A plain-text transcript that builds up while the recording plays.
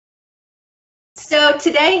So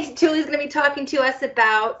today, Julie's going to be talking to us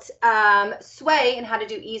about Sway and how to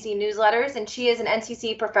do easy newsletters. And she is an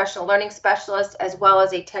NCCE professional learning specialist as well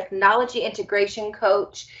as a technology integration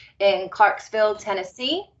coach in Clarksville,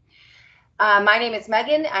 Tennessee. My name is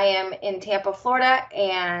Megan. I am in Tampa, Florida,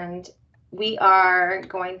 and we are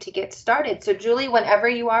going to get started. So Julie, whenever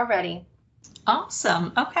you are ready.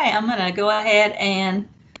 Awesome. Okay, I'm going to go ahead and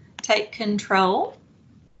take control.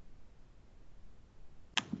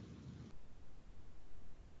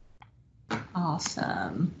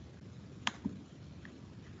 Awesome.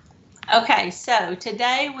 Okay, so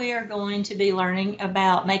today we are going to be learning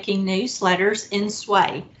about making newsletters in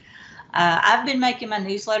Sway. I've been making my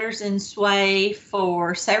newsletters in Sway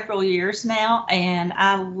for several years now, and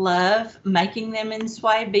I love making them in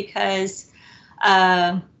Sway because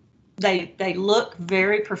they look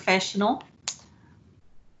very professional.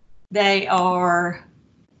 They are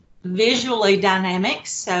visually dynamic,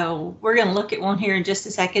 so we're going to look at one here in just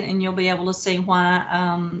a second, and you'll be able to see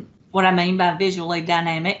why what I mean by visually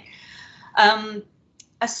dynamic.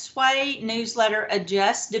 A Sway newsletter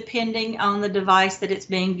adjusts depending on the device that it's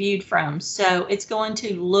being viewed from. So it's going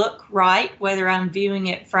to look right whether I'm viewing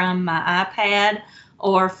it from my iPad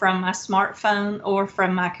or from my smartphone or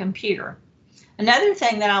from my computer. Another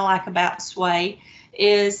thing that I like about Sway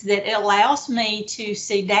is that it allows me to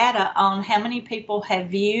see data on how many people have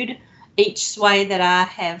viewed each Sway that I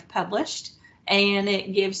have published, and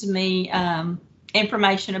it gives me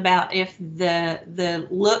information about if the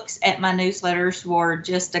looks at my newsletters were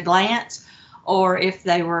just a glance or if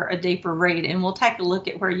they were a deeper read. And we'll take a look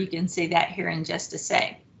at where you can see that here in just a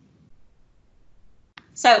sec.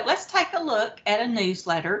 So let's take a look at a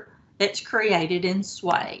newsletter that's created in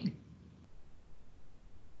Sway.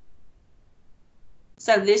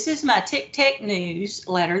 So this is my Tic Tac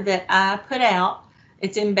newsletter that I put out.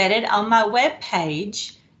 It's embedded on my web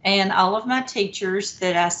page, and all of my teachers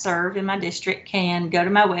that I serve in my district can go to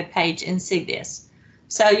my web page and see this.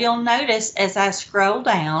 So you'll notice as I scroll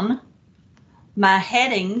down, my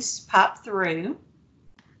headings pop through.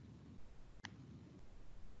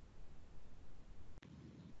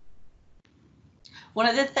 One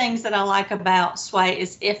of the things that I like about Sway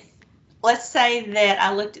is if, let's say that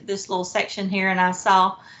I looked at this little section here and I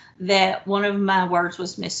saw that one of my words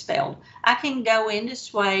was misspelled, I can go into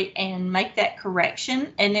Sway and make that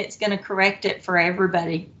correction, and it's going to correct it for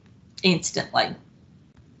everybody instantly.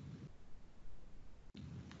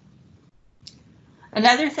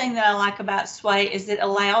 Another thing that I like about Sway is it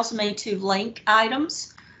allows me to link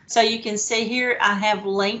items. So you can see here I have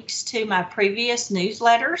links to my previous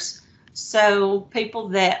newsletters. So people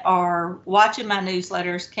that are watching my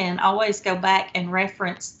newsletters can always go back and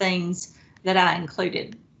reference things that I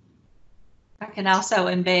included. I can also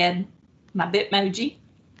embed my Bitmoji.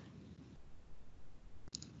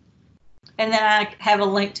 And then I have a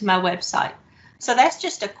link to my website. So that's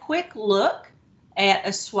just a quick look at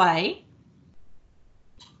a Sway.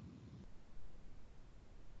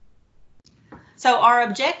 So our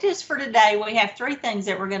objectives for today, we have three things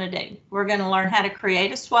that we're going to do. We're going to learn how to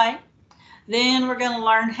create a Sway. Then we're going to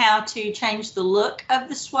learn how to change the look of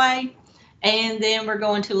the Sway. And then we're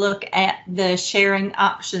going to look at the sharing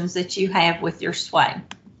options that you have with your Sway.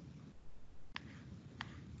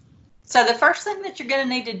 So the first thing that you're going to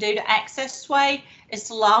need to do to access Sway is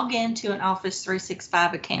to log into an Office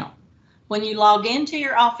 365 account. When you log into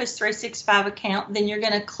your Office 365 account, then you're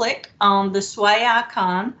going to click on the Sway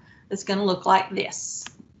icon that's going to look like this.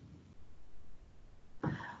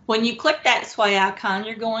 When you click that Sway icon,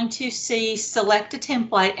 you're going to see select a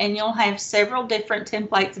template, and you'll have several different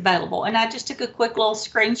templates available. And I just took a quick little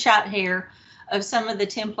screenshot here of some of the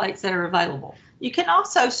templates that are available. You can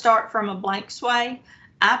also start from a blank Sway.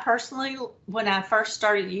 I personally, when I first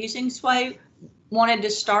started using Sway, wanted to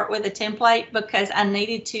start with a template because I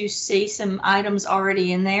needed to see some items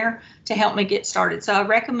already in there to help me get started. So I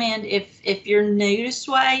recommend if you're new to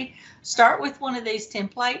Sway, start with one of these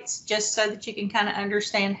templates just so that you can kind of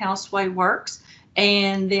understand how Sway works.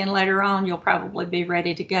 And then later on, you'll probably be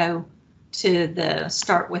ready to go to the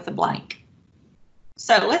start with a blank.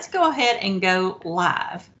 So let's go ahead and go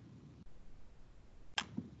live.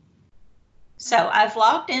 So I've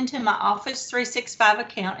logged into my Office 365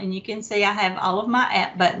 account, and you can see I have all of my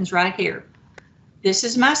app buttons right here. This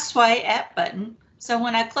is my Sway app button. So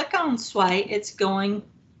when I click on Sway, it's going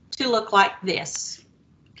to look like this.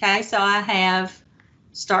 Okay, so I have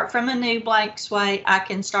start from a new blank Sway. I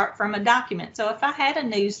can start from a document. So if I had a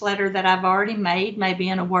newsletter that I've already made, maybe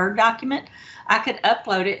in a Word document, I could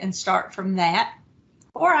upload it and start from that.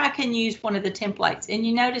 Or I can use one of the templates. And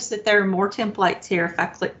you notice that there are more templates here if I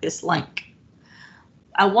click this link.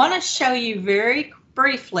 I want to show you very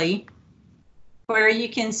briefly where you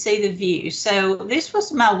can see the view. So this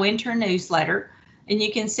was my winter newsletter, and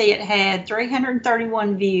you can see it had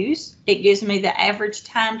 331 views. It gives me the average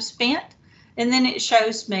time spent, and then it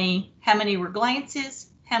shows me how many were glances,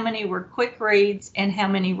 how many were quick reads, and how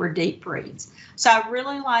many were deep reads. So I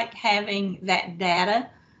really like having that data.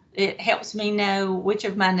 It helps me know which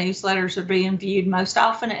of my newsletters are being viewed most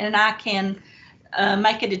often, and I can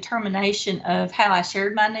make a determination of how I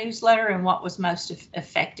shared my newsletter and what was most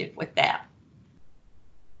effective with that.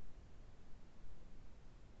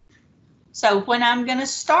 So when I'm going to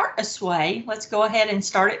start a sway, let's go ahead and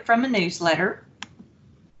start it from a newsletter.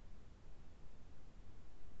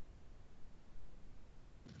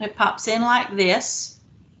 It pops in like this,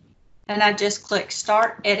 and I just click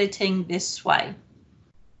Start Editing this sway.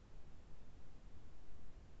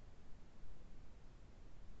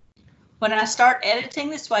 When I start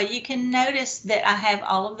editing this way, you can notice that I have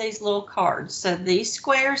all of these little cards. So these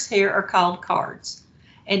squares here are called cards.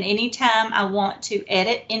 And anytime I want to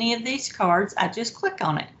edit any of these cards, I just click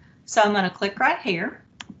on it. So I'm going to click right here,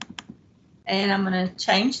 and I'm going to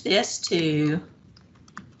change this to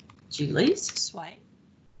Julie's sway.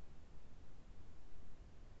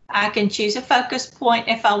 I can choose a focus point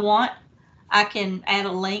if I want. I can add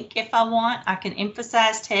a link if I want. I can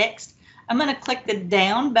emphasize text. I'm going to click the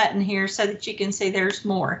down button here so that you can see there's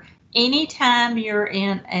more. Anytime you're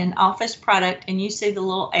in an Office product and you see the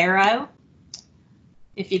little arrow,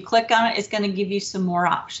 if you click on it, it's going to give you some more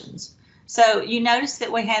options. So you notice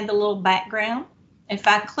that we had the little background. If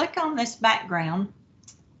I click on this background,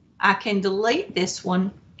 I can delete this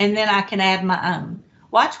one, and then I can add my own.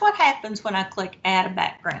 Watch what happens when I click Add a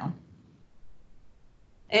Background.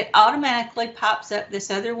 It automatically pops up this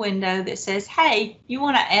other window that says, hey, you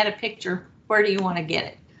want to add a picture, where do you want to get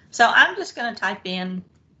it? So I'm just going to type in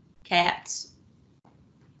cats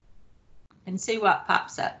and see what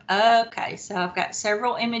pops up. Okay, so I've got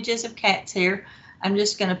several images of cats here. I'm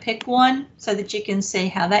just going to pick one so that you can see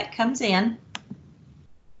how that comes in.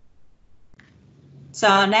 So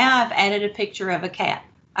now I've added a picture of a cat.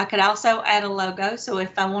 I could also add a logo, so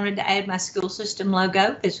if I wanted to add my school system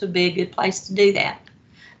logo, this would be a good place to do that.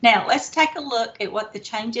 Now let's take a look at what the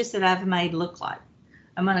changes that I've made look like.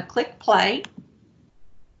 I'm going to click play.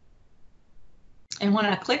 And when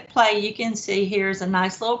I click play, you can see here's a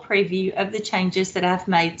nice little preview of the changes that I've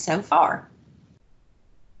made so far.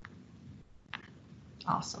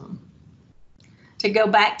 Awesome. To go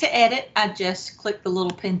back to edit, I just click the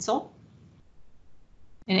little pencil,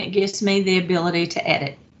 and it gives me the ability to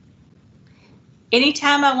edit.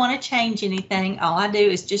 Anytime I want to change anything, all I do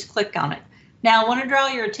is just click on it. Now I want to draw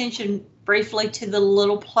your attention briefly to the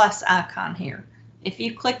little plus icon here. If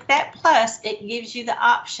you click that plus, it gives you the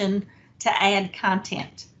option to add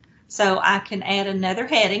content. So I can add another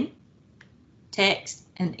heading, text,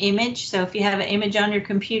 an image. So if you have an image on your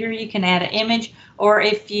computer, you can add an image, or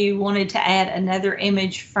if you wanted to add another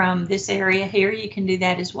image from this area here, you can do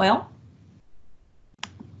that as well.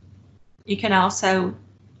 You can also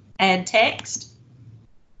add text.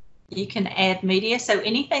 You can add media, so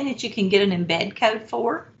anything that you can get an embed code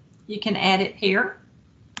for, you can add it here.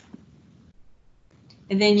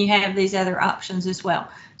 And then you have these other options as well.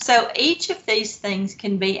 So each of these things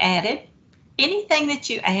can be added. Anything that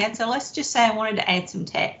you add, so let's just say I wanted to add some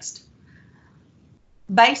text.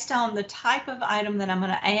 Based on the type of item that I'm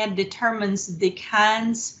going to add determines the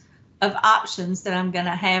kinds of options that I'm going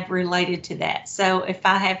to have related to that. So if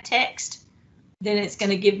I have text, then it's going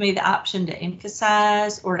to give me the option to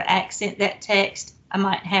emphasize or to accent that text. I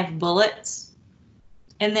might have bullets.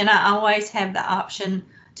 And then I always have the option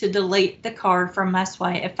to delete the card from my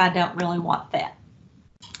sway if I don't really want that.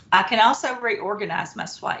 I can also reorganize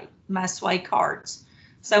my sway cards.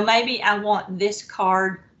 So maybe I want this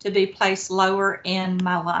card to be placed lower in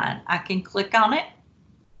my line. I can click on it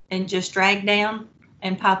and just drag down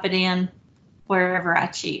and pop it in wherever I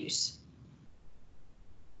choose.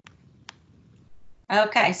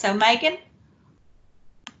 Okay, so Megan,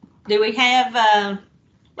 do we have,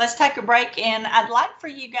 let's take a break, and I'd like for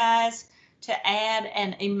you guys to add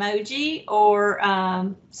an emoji or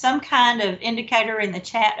some kind of indicator in the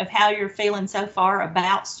chat of how you're feeling so far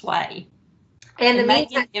about sway. And the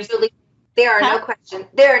meantime, Julie, there are no questions.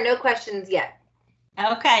 There are no questions yet.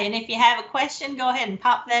 Okay, and if you have a question, go ahead and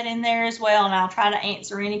pop that in there as well, and I'll try to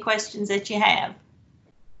answer any questions that you have.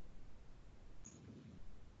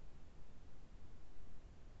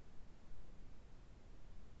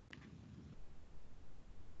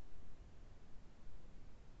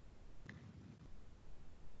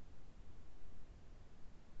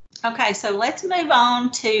 Okay, so let's move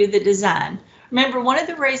on to the design. Remember, one of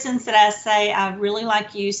the reasons that I say I really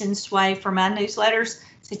like using Sway for my newsletters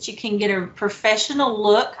is that you can get a professional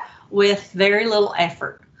look with very little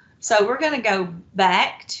effort. So we're going to go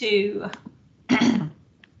back to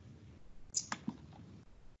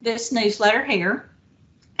this newsletter here.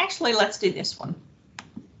 Actually, let's do this one.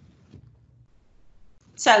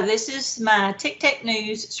 So this is my TIC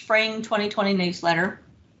News Spring 2020 newsletter.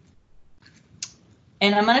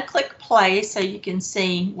 And I'm going to click play so you can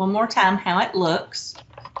see one more time how it looks.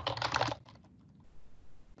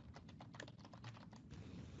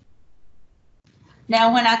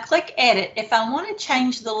 Now, when I click edit, if I want to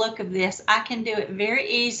change the look of this, I can do it very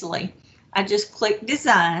easily. I just click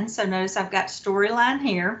design. So notice I've got storyline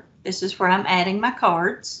here. This is where I'm adding my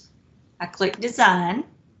cards. I click design.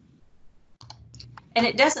 And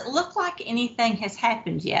it doesn't look like anything has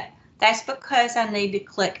happened yet. That's because I need to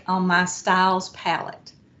click on my styles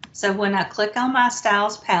palette. So when I click on my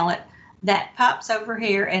styles palette, that pops over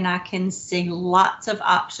here and I can see lots of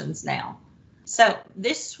options now. So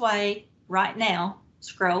this way right now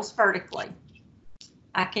scrolls vertically.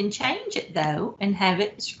 I can change it though and have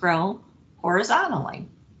it scroll horizontally.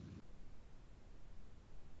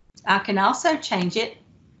 I can also change it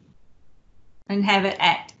and have it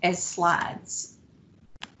act as slides.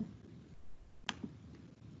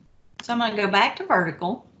 So I'm going to go back to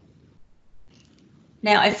vertical.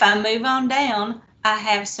 Now, if I move on down, I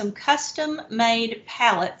have some custom made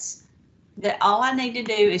palettes that all I need to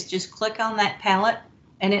do is just click on that palette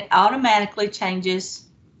and it automatically changes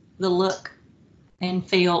the look and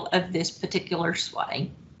feel of this particular Sway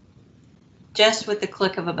just with the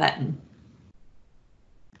click of a button.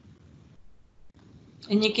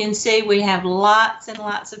 And you can see we have lots and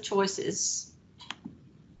lots of choices.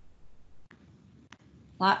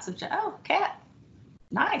 Lots of, oh, cat,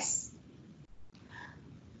 nice.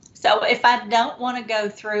 So if I don't want to go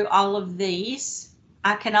through all of these,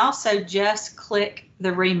 I can also just click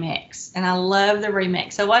the remix. And I love the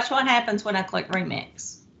remix. So watch what happens when I click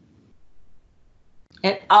remix.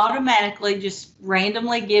 It automatically just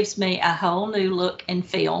randomly gives me a whole new look and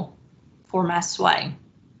feel for my Sway.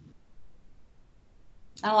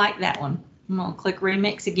 I like that one. I'm going to click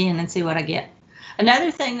remix again and see what I get.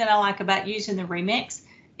 Another thing that I like about using the remix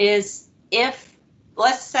is if,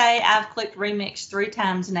 let's say I've clicked remix 3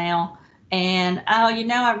 times now, and oh, you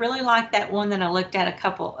know, I really like that one that I looked at a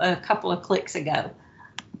couple of clicks ago.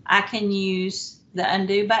 I can use the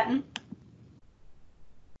undo button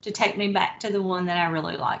to take me back to the one that I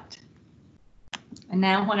really liked. And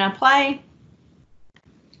now when I play,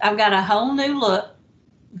 I've got a whole new look,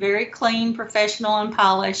 very clean, professional, and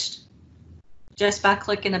polished just by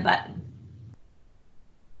clicking a button.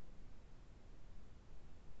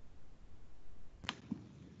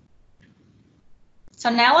 So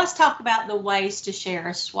now let's talk about the ways to share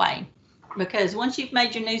a Sway, because once you've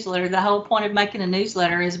made your newsletter, the whole point of making a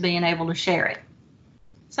newsletter is being able to share it.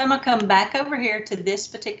 So I'm going to come back over here to this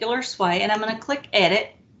particular Sway and I'm going to click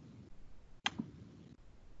edit.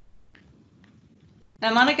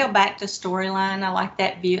 I'm going to go back to storyline. I like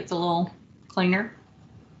that view. It's a little cleaner.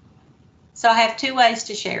 So I have 2 ways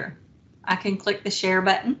to share. I can click the share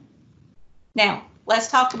button. Now let's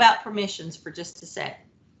talk about permissions for just a sec.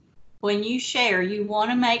 When you share, you want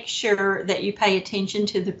to make sure that you pay attention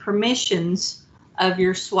to the permissions of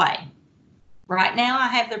your Sway. Right now, I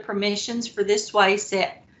have the permissions for this Sway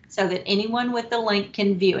set so that anyone with the link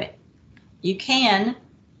can view it. You can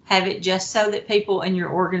have it just so that people in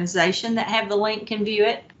your organization that have the link can view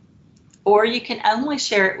it, or you can only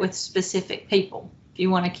share it with specific people if you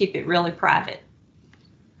want to keep it really private.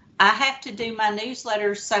 I have to do my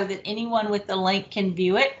newsletters so that anyone with the link can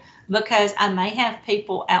view it, because I may have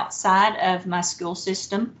people outside of my school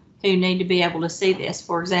system who need to be able to see this.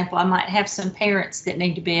 For example, I might have some parents that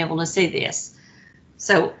need to be able to see this.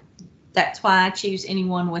 So that's why I choose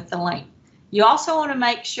anyone with the link. You also want to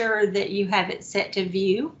make sure that you have it set to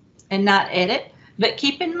view and not edit, but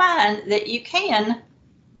keep in mind that you can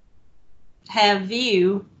have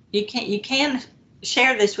view, you can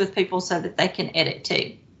share this with people so that they can edit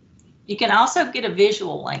too. You can also get a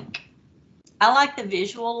visual link. I like the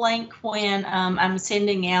visual link when I'm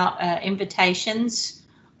sending out invitations,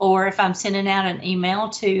 or if I'm sending out an email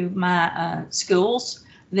to my schools,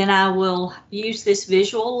 then I will use this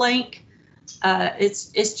visual link.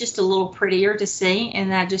 It's just a little prettier to see,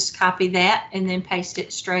 and I just copy that and then paste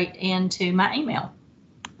it straight into my email.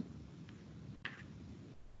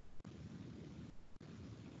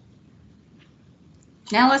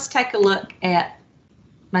 Now let's take a look at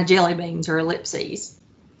my jelly beans or ellipses.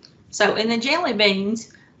 So in the jelly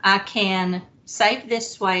beans, I can save this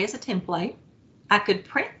Sway as a template. I could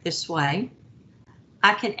print this Sway.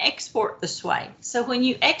 I can export the Sway. So when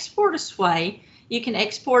you export a Sway, you can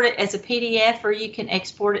export it as a PDF or you can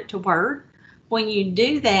export it to Word. When you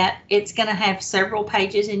do that, it's going to have several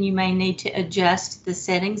pages and you may need to adjust the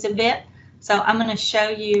settings a bit. So I'm going to show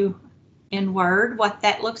you in Word what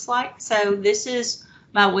that looks like. So this is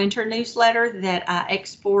my winter newsletter that I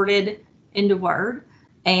exported into Word,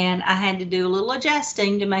 and I had to do a little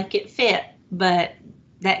adjusting to make it fit, but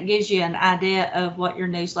that gives you an idea of what your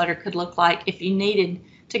newsletter could look like if you needed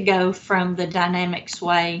to go from the dynamic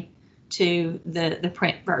Sway to the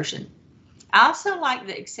print version. I also like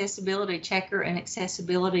the accessibility checker and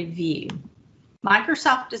accessibility view.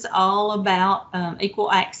 Microsoft is all about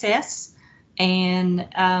equal access, and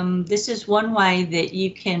this is one way that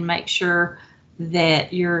you can make sure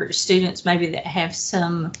that your students maybe that have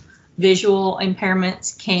some visual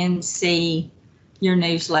impairments can see your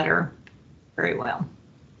newsletter very well.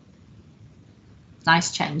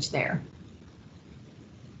 Nice change there.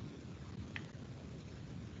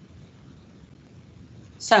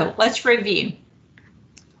 So let's review.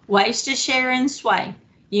 Ways to share in Sway.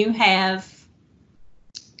 You have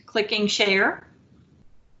clicking share,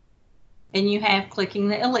 and you have clicking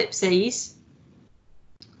the ellipses.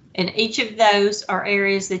 And each of those are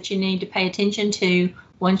areas that you need to pay attention to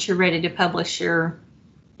once you're ready to publish your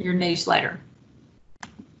newsletter.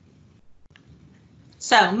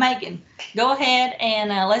 So Megan, go ahead and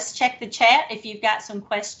let's check the chat. If you've got some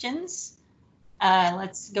questions,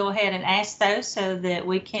 let's go ahead and ask those so that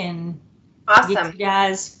we can get you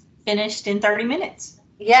guys finished in 30 minutes.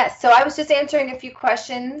 Yes, so I was just answering a few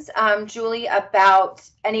questions, Julie, about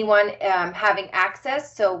anyone having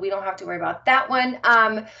access, so we don't have to worry about that one.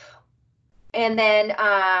 And then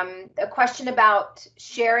a question about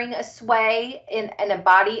sharing a Sway in a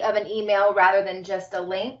body of an email rather than just a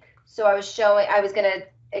link. So I was going to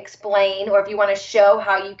explain, or if you want to show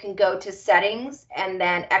how you can go to settings and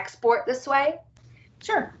then export the Sway.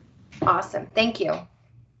 Sure. Awesome, thank you.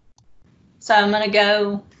 So I'm going to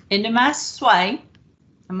go into my Sway.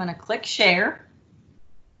 I'm going to click share.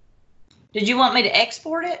 Did you want me to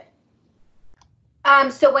export it?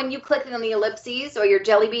 So when you click on the ellipses or your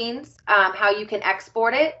jelly beans, how you can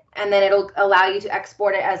export it, and then it'll allow you to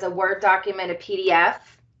export it as a Word document, a PDF.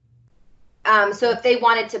 So if they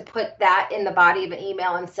wanted to put that in the body of an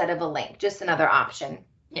email instead of a link, just another option.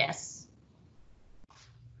 Yes.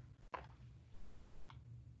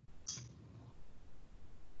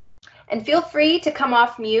 And feel free to come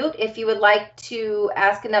off mute if you would like to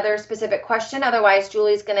ask another specific question. Otherwise,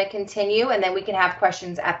 Julie's going to continue, and then we can have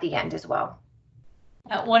questions at the end as well.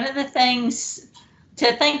 One of the things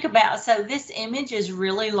to think about, so this image is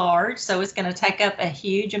really large, so it's going to take up a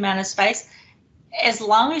huge amount of space. As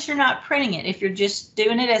long as you're not printing it, if you're just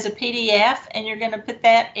doing it as a PDF and you're going to put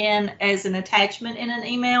that in as an attachment in an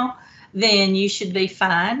email, then you should be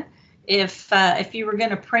fine. If you were going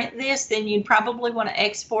to print this, then you'd probably want to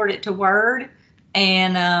export it to Word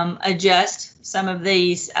and adjust some of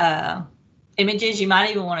these images. You might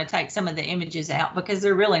even want to take some of the images out because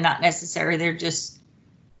they're really not necessary. They're just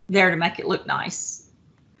there to make it look nice.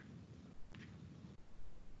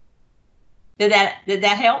 Did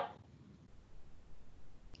that help?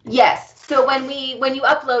 Yes. So when you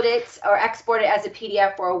upload it or export it as a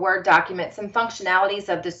PDF or a Word document, some functionalities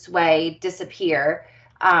of the Sway disappear.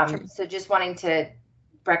 So just wanting to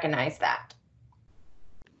recognize that.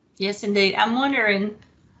 Yes, indeed. I'm wondering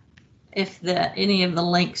if any of the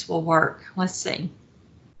links will work. Let's see.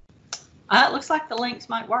 It looks like the links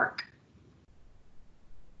might work.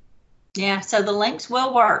 Yeah, so the links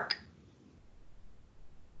will work.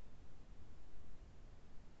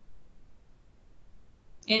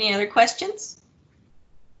 Any other questions?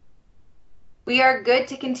 We are good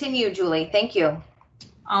to continue, Julie. Thank you.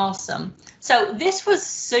 Awesome. So this was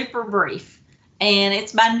super brief, and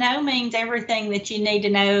it's by no means everything that you need to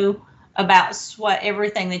know about Sway,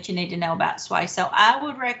 everything that you need to know about Sway. So I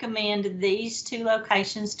would recommend these two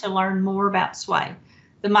locations to learn more about Sway.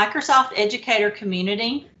 The Microsoft Educator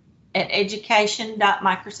Community at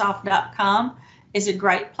education.microsoft.com is a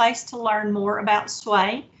great place to learn more about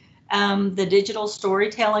Sway. The digital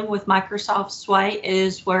storytelling with Microsoft Sway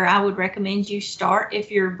is where I would recommend you start if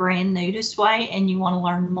you're brand new to Sway and you want to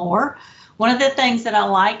learn more. One of the things that I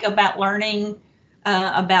like about learning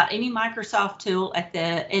about any Microsoft tool at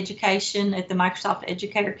the Microsoft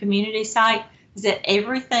Educator Community site is that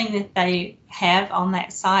everything that they have on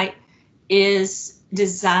that site is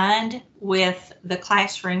designed with the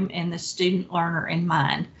classroom and the student learner in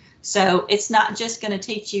mind. So it's not just going to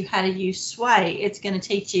teach you how to use Sway, it's going to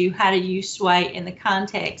teach you how to use Sway in the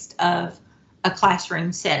context of a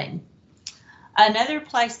classroom setting. Another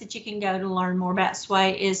place that you can go to learn more about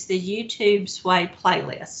Sway is the YouTube Sway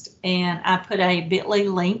playlist. And I put a bit.ly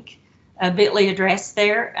link, a bit.ly address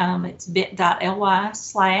there. It's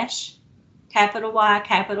bit.ly/capital Y,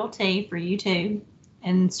 capital T for YouTube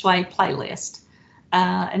and Sway playlist.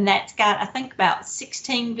 And that's got, I think, about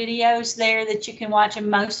 16 videos there that you can watch, and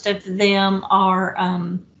most of them are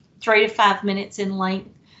 3 to 5 minutes in length.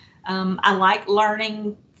 I like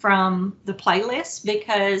learning from the playlist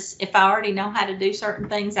because if I already know how to do certain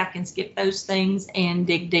things, I can skip those things and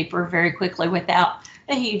dig deeper very quickly without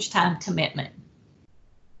a huge time commitment.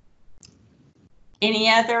 Any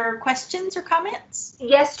other questions or comments?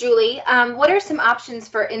 Yes, Julie. What are some options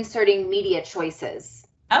for inserting media choices?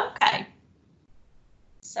 Okay.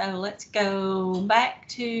 So let's go back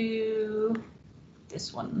to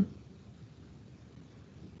this one.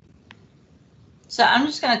 So I'm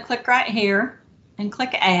just going to click right here and click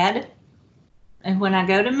add. And when I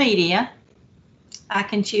go to media, I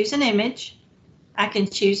can choose an image. I can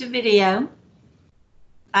choose a video.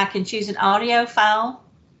 I can choose an audio file.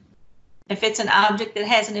 If it's an object that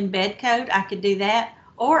has an embed code, I could do that.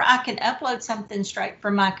 Or I can upload something straight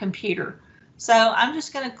from my computer. So I'm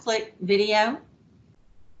just going to click video.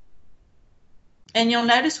 And you'll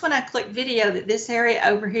notice when I click video that this area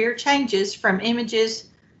over here changes from images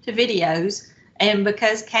to videos. And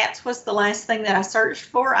because cats was the last thing that I searched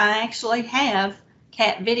for, I actually have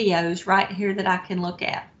cat videos right here that I can look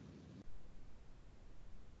at.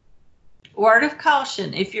 Word of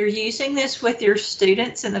caution, if you're using this with your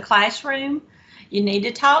students in the classroom, you need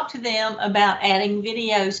to talk to them about adding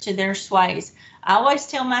videos to their sways. I always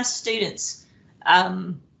tell my students,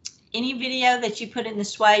 any video that you put in the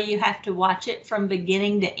sway, you have to watch it from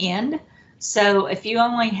beginning to end. So if you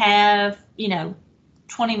only have,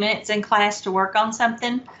 20 minutes in class to work on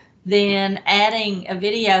something, then adding a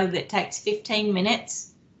video that takes 15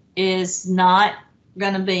 minutes is not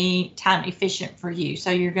going to be time efficient for you. So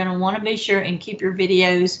you're going to want to be sure and keep your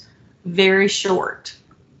videos very short.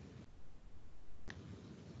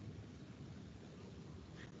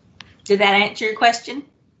 Did that answer your question?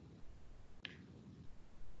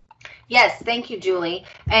 Yes, thank you, Julie.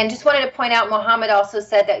 And just wanted to point out, Mohammed also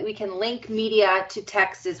said that we can link media to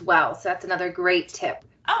text as well. So that's another great tip.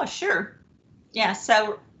 Oh, sure. Yeah,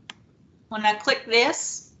 so when I click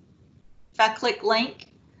this, if I click link,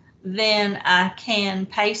 then I can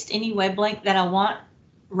paste any web link that I want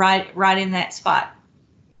right in that spot.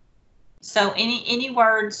 So any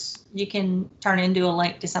words you can turn into a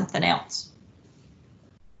link to something else.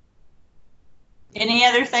 Any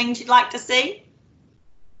other things you'd like to see?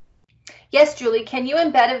 Yes, Julie, can you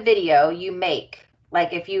embed a video you make,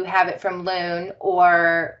 like if you have it from Loon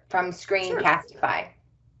or from Screencastify?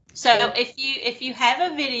 So if you have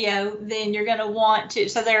a video, then you're going to want to,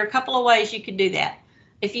 so there are a couple of ways you could do that.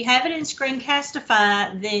 If you have it in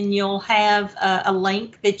Screencastify, then you'll have a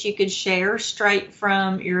link that you could share straight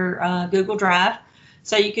from your Google Drive.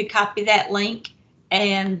 So you could copy that link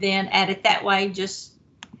and then add it that way just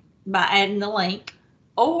by adding the link.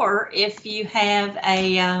 Or if you have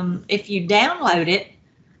if you download it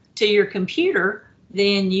to your computer,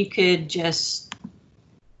 then you could just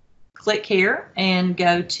click here and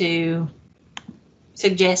go to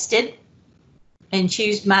suggested and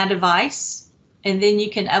choose my device, and then you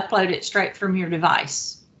can upload it straight from your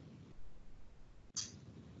device.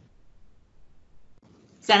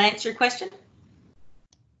 Does that answer your question?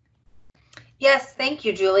 Yes, thank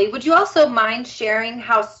you, Julie. Would you also mind sharing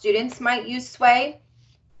how students might use Sway?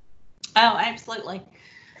 Oh, absolutely.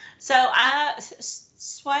 So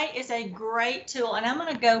Sway is a great tool, and I'm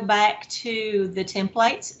going to go back to the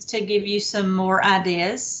templates to give you some more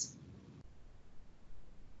ideas.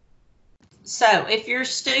 So if you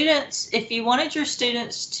wanted your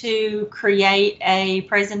students to create a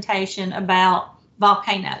presentation about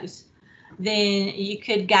volcanoes, then you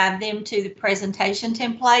could guide them to the presentation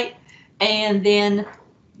template, and then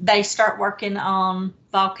they start working on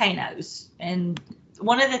volcanoes. And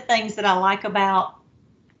one of the things that I like about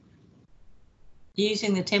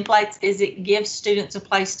using the templates is it gives students a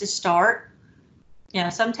place to start.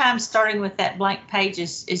 Sometimes starting with that blank page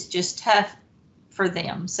is just tough for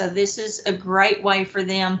them. So this is a great way for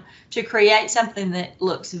them to create something that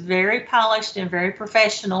looks very polished and very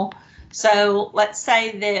professional. So let's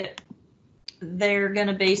say that they're going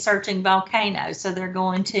to be searching volcanoes. So they're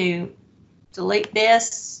going to delete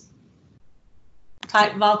this,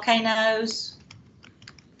 type volcanoes.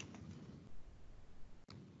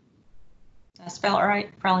 Did I spell it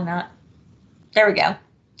right? Probably not. There we go.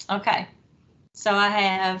 Okay. So I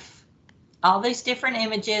have all these different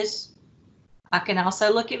images. I can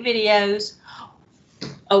also look at videos.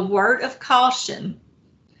 A word of caution.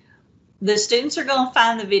 the students are going to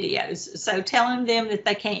find the videos. So telling them that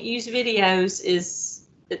they can't use videos is,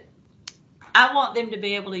 I want them to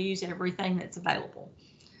be able to use everything that's available.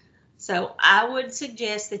 So I would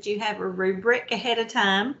suggest that you have a rubric ahead of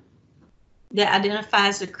time that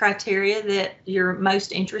identifies the criteria that you're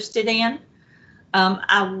most interested in.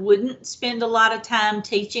 I wouldn't spend a lot of time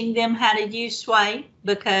teaching them how to use Sway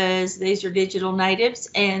because these are digital natives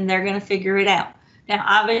and they're going to figure it out. Now,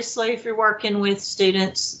 obviously, if you're working with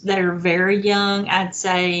students that are very young, I'd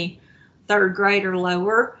say 3rd grade or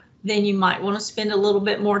lower, then you might want to spend a little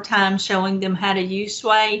bit more time showing them how to use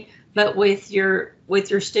Sway. But with your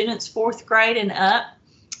students 4th grade and up,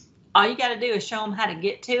 all you got to do is show them how to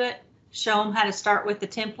get to it, show them how to start with the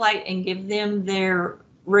template, and give them their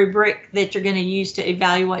rubric that you're going to use to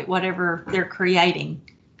evaluate whatever they're creating.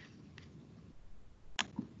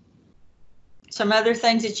 Some other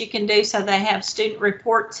things that you can do, so they have student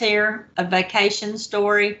reports here, a vacation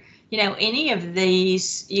story, you know, any of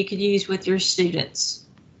these you could use with your students.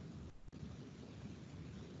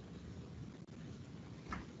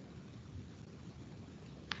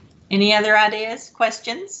 Any other ideas,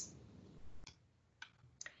 questions?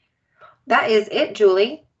 That is it,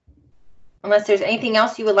 Julie. Unless there's anything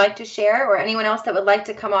else you would like to share, or anyone else that would like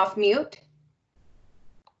to come off mute.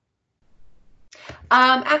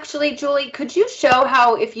 Actually, Julie, could you show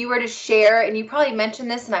how, if you were to share, and you probably mentioned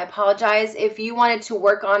this and I apologize, if you wanted to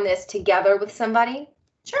work on this together with somebody?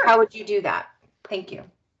 Sure. How would you do that? Thank you.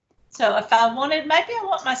 So if I wanted, maybe I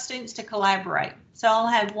want my students to collaborate. So I'll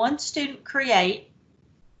have one student create,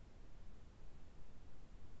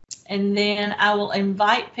 and then I will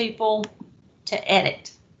invite people to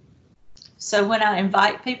edit. So when I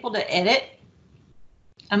invite people to edit,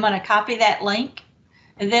 I'm going to copy that link,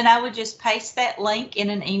 and then I would just paste that link in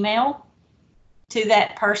an email to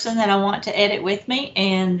that person that I want to edit with me,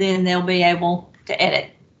 and then they'll be able to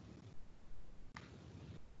edit.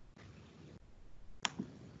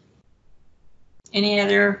 Any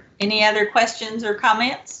other questions or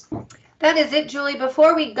comments? That is it, Julie.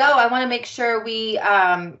 Before we go, I want to make sure we,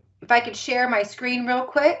 if I could share my screen real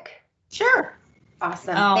quick. Sure.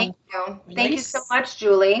 Awesome. Thank you. Thank you so much,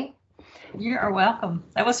 Julie. You are welcome.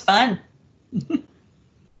 That was fun.